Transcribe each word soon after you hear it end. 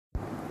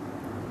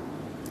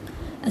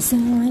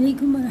Assalamu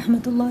alaikum wa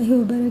rahmatullahi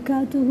wa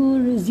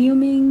barakatuhu.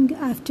 Resuming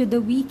after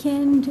the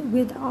weekend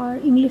with our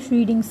English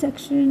reading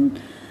section.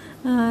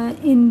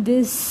 In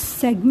this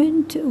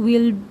segment,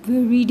 we're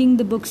reading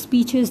the book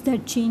Speeches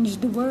That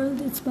Changed the World.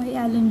 It's by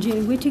Alan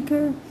J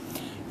Whiticker.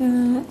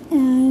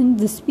 And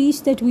the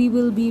speech that we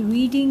will be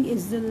reading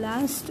is the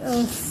last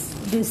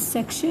of this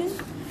section,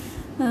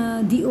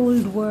 The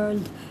Old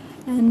World.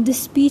 And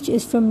this speech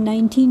is from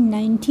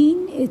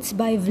 1919. It's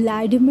by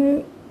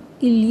Vladimir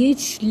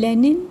Ilyich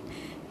Lenin.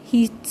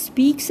 He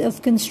speaks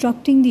of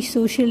constructing the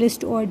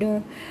socialist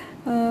order.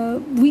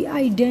 We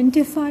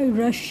identify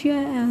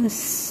Russia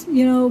as,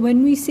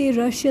 when we say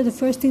Russia, the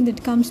first thing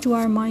that comes to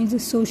our minds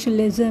is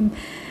socialism.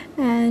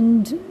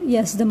 And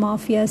yes, the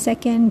mafia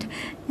second.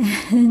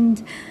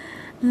 And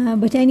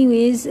but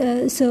anyways,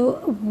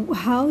 so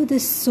how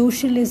this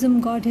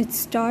socialism got its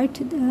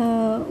start,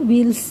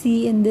 we'll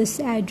see in this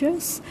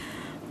address.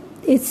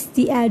 It's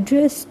the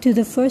address to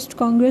the First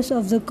Congress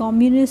of the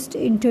Communist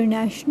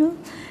International,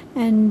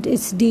 and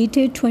it's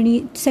dated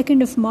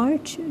 22nd of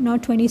March,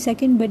 not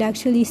 22nd, but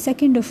actually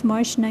 2nd of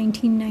March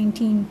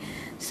 1919.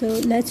 So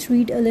let's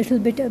read a little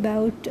bit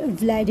about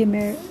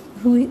Vladimir,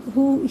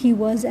 who he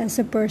was as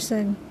a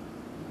person.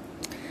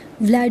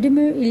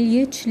 Vladimir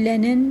Ilyich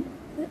Lenin,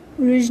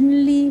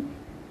 originally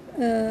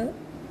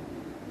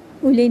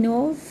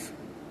Ulanov.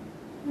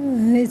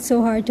 It's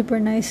so hard to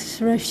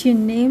pronounce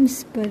Russian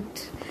names,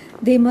 but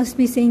they must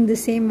be saying the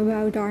same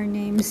about our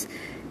names.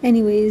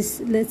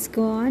 Anyways, let's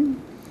go on.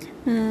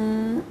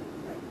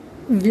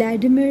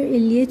 Vladimir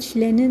Ilyich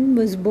Lenin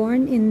was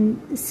born in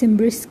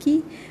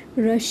Simbirsk,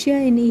 Russia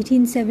in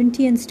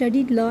 1870 and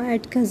studied law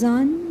at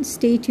Kazan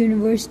State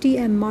University.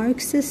 A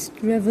Marxist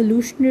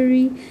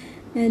revolutionary,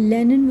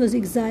 Lenin was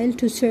exiled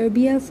to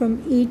Serbia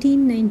from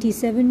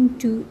 1897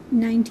 to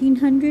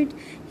 1900.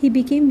 He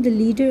became the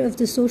leader of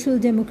the Social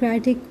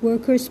Democratic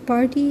Workers'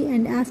 Party,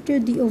 and after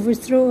the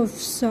overthrow of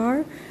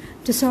Tsar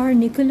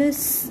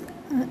Nicholas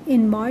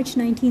in March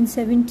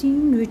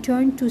 1917,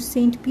 returned to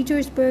St.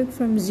 Petersburg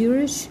from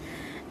Zurich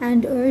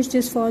and urged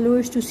his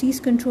followers to seize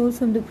control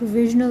from the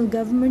provisional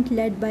government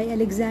led by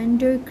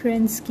Alexander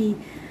Kerensky.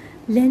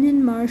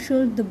 Lenin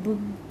marshaled the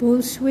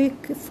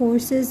Bolshevik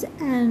forces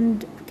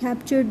and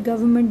captured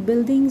government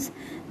buildings,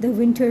 the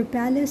Winter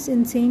Palace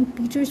in St.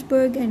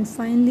 Petersburg, and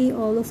finally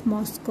all of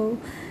Moscow.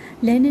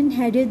 Lenin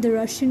headed the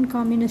Russian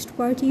Communist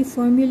Party,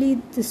 formerly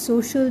the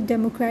Social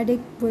Democratic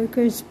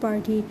Workers'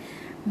 Party,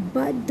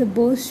 but the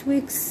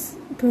Bolsheviks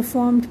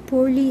performed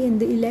poorly in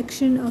the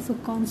election of a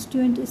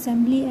constituent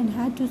assembly and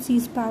had to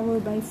seize power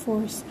by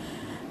force.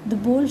 The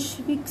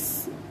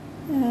Bolsheviks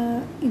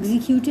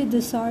executed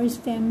the Tsar's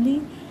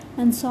family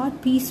and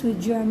sought peace with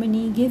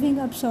Germany, giving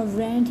up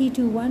sovereignty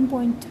to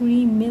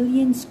 1.3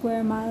 million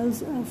square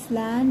miles of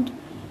land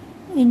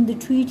in the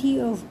Treaty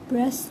of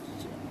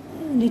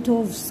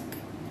Brest-Litovsk.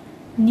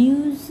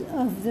 News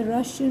of the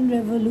Russian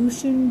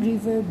Revolution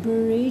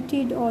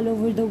reverberated all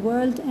over the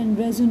world and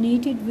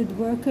resonated with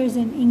workers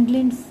in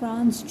England,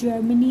 France,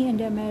 Germany, and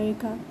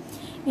America.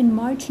 In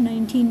March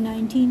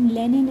 1919,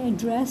 Lenin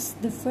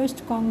addressed the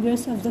First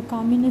Congress of the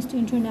Communist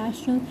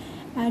International,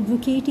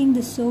 advocating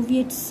the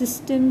Soviet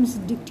system's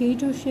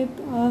dictatorship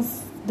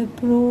of the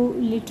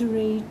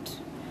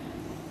proletariat.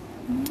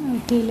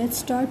 Okay, let's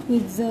start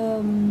with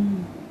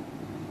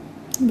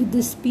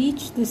the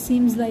speech. This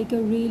seems like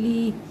a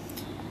really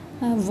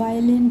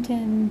violent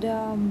and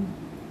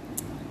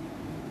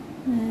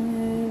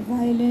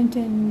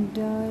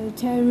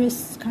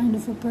terrorist kind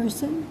of a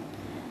person.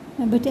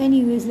 But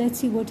anyways, let's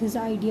see what his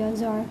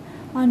ideas are.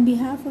 On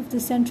behalf of the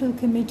Central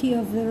Committee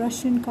of the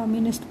Russian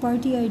Communist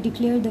Party, I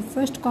declare the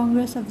First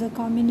Congress of the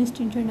Communist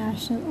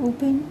International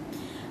open.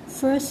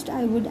 First,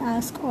 I would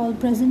ask all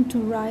present to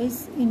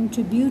rise in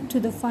tribute to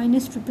the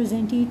finest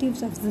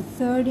representatives of the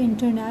Third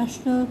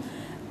International,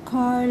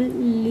 Karl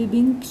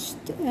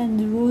Liebknecht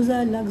and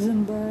Rosa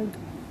Luxemburg.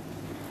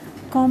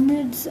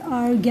 Comrades,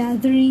 our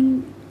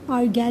gathering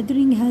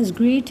has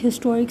great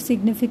historic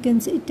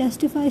significance. It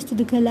testifies to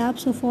the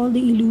collapse of all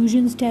the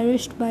illusions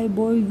cherished by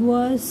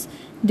bourgeois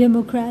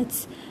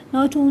democrats,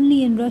 not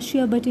only in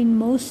Russia but in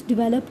most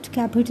developed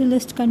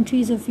capitalist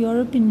countries of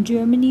Europe. In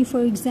Germany,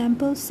 for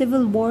example,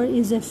 civil war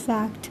is a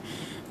fact.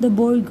 The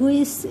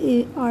bourgeois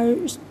are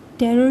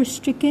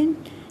terror-stricken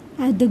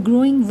at the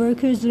growing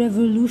workers'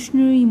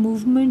 revolutionary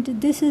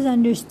movement. This is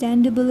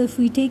understandable if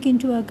we take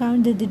into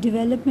account that the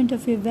development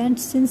of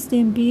events since the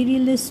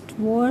imperialist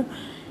war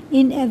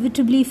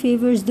inevitably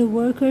favors the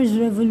workers'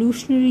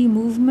 revolutionary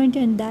movement,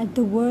 and that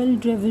the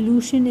world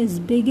revolution is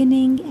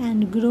beginning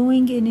and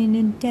growing in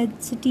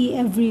intensity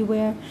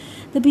everywhere.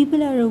 The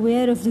people are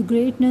aware of the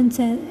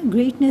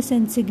greatness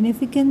and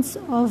significance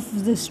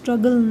of the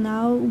struggle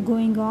now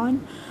going on.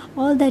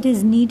 All that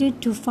is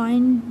needed to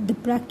find the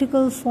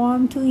practical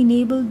form to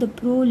enable the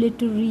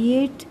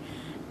proletariat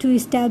to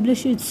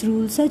establish its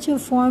rule. Such a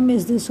form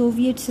is the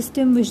Soviet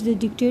system, which the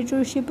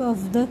dictatorship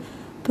of the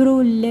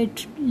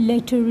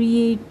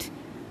proletariat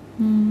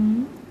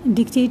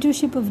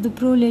dictatorship of the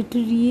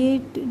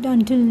proletariat.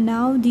 Until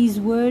now, these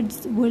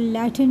words were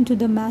Latin to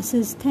the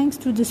masses. Thanks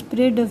to the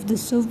spread of the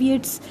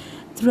Soviets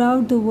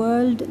throughout the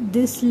world,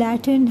 this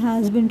Latin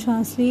has been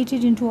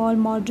translated into all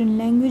modern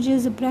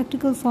languages. A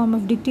practical form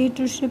of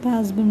dictatorship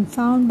has been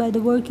found by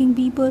the working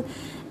people.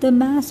 The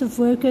mass of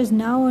workers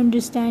now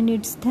understand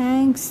its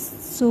thanks.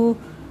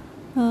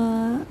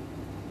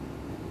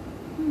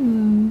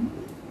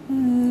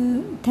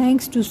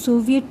 Thanks to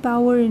Soviet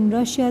power in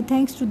Russia,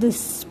 thanks to the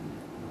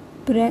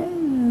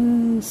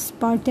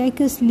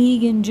Spartacus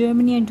League in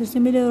Germany, and to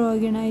similar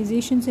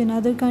organizations in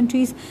other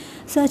countries,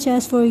 such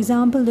as, for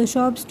example, the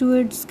Shop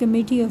Stewards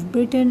Committee of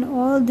Britain.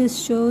 All this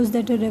shows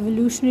that a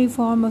revolutionary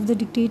form of the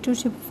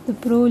dictatorship of the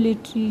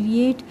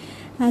proletariat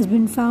has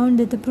been found,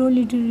 that the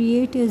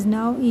proletariat is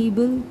now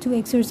able to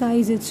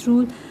exercise its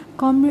rule.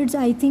 Comrades,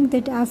 I think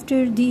that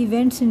after the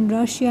events in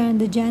Russia and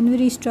the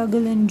January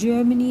struggle in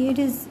Germany, it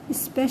is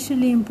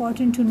especially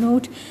important to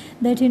note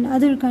that in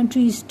other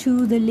countries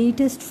too, the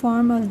latest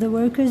form of the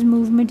workers'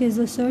 movement is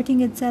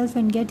asserting itself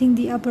and getting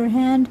the upper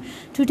hand.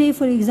 Today,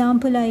 for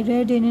example, I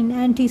read in an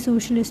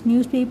anti-socialist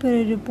newspaper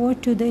a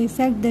report to the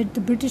effect that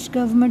the British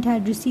government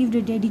had received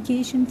a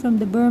dedication from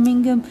the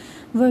Birmingham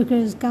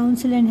Workers'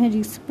 Council and had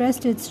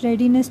expressed its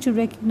readiness to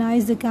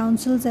recognize the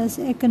councils as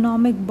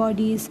economic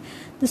bodies.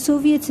 The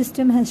Soviet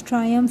system has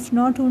triumphed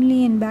not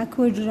only in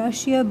backward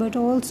Russia but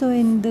also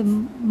in the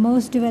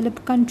most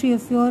developed country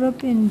of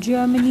Europe, in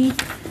Germany,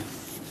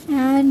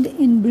 and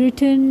in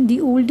Britain,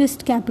 the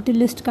oldest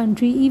capitalist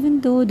country.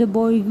 Even though the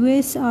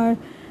bourgeois are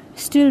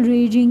still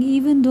raging,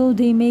 even though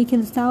they may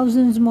kill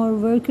thousands more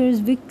workers,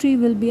 victory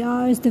will be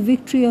ours, the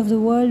victory of the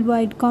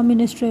worldwide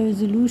communist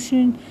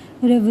revolution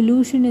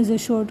is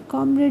assured.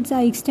 Comrades,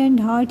 I extend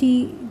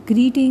hearty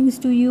greetings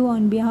to you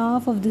on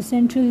behalf of the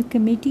Central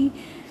Committee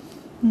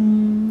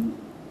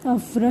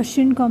of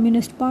Russian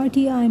Communist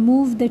Party. I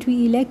move that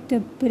we elect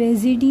a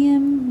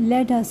presidium.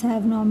 Let us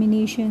have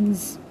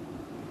nominations.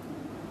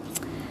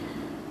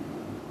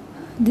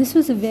 This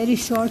was a very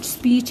short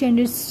speech, and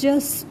it's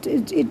just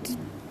it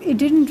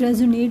didn't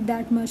resonate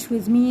that much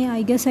with me.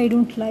 I guess I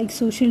don't like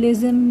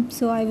socialism,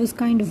 so I was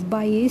kind of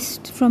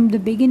biased from the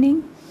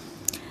beginning.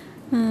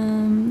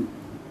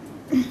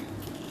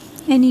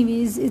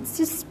 Anyways, it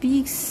just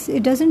speaks,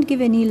 it doesn't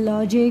give any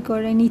logic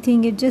or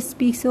anything. It just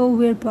speaks, oh,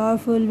 we're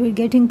powerful, we're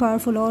getting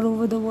powerful all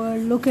over the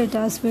world, look at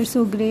us, we're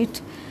so great.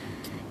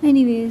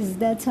 Anyways,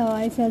 that's how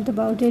I felt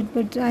about it.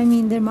 But I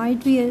mean, there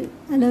might be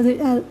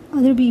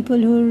other people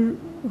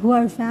who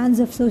are fans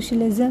of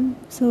socialism,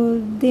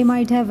 so they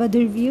might have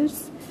other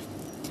views.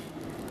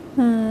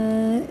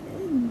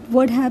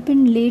 What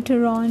happened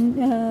later on,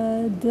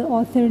 the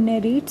author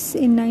narrates.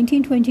 In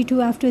 1922,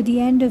 after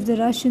the end of the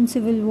Russian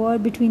Civil War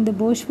between the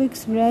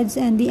Bolsheviks, Reds,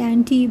 and the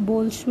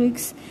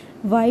anti-Bolsheviks,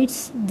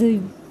 Whites,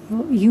 the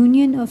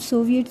Union of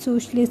Soviet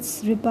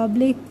Socialist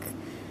Republic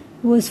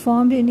was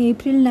formed. In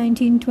April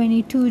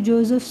 1922.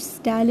 Joseph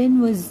Stalin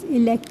was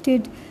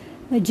elected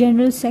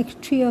General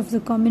Secretary of the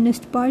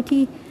Communist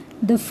Party.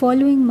 The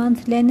following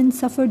month, Lenin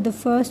suffered the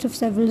first of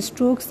several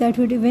strokes that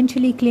would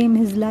eventually claim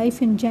his life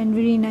in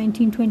January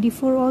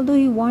 1924. Although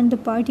he warned the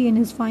party in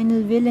his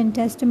final will and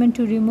testament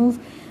to remove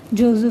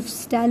Joseph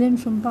Stalin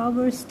from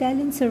power,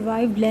 Stalin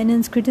survived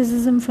Lenin's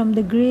criticism from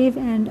the grave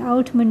and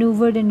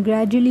outmaneuvered and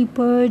gradually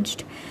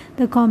purged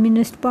the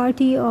Communist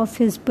Party of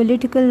his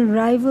political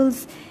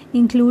rivals,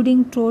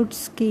 including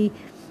Trotsky.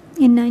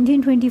 In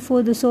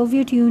 1924, the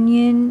Soviet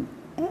Union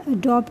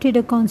adopted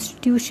a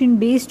constitution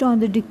based on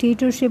the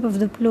dictatorship of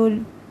the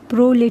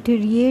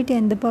proletariat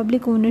and the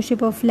public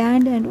ownership of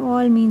land and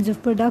all means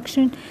of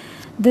production.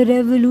 The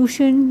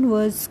revolution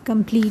was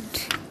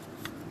complete.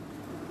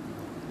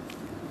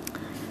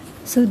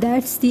 So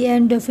that's the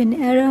end of an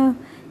era.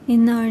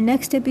 In our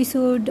next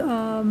episode,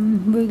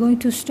 we're going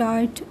to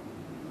start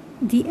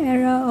the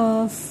era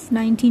of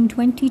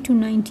 1920 to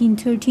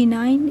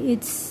 1939.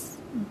 It's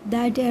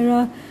that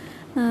era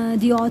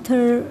the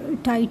author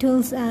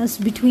titles as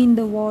Between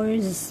the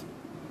Wars.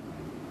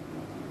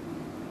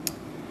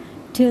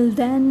 Till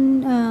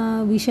then,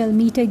 we shall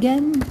meet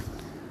again.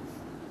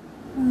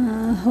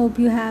 Hope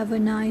you have a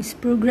nice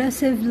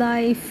progressive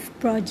life.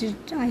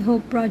 I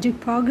hope Project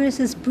Progress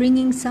is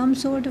bringing some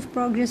sort of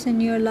progress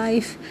in your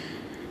life,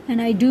 and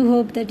I do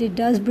hope that it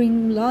does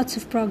bring lots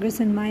of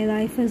progress in my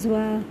life as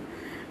well.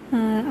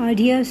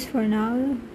 Adios for now.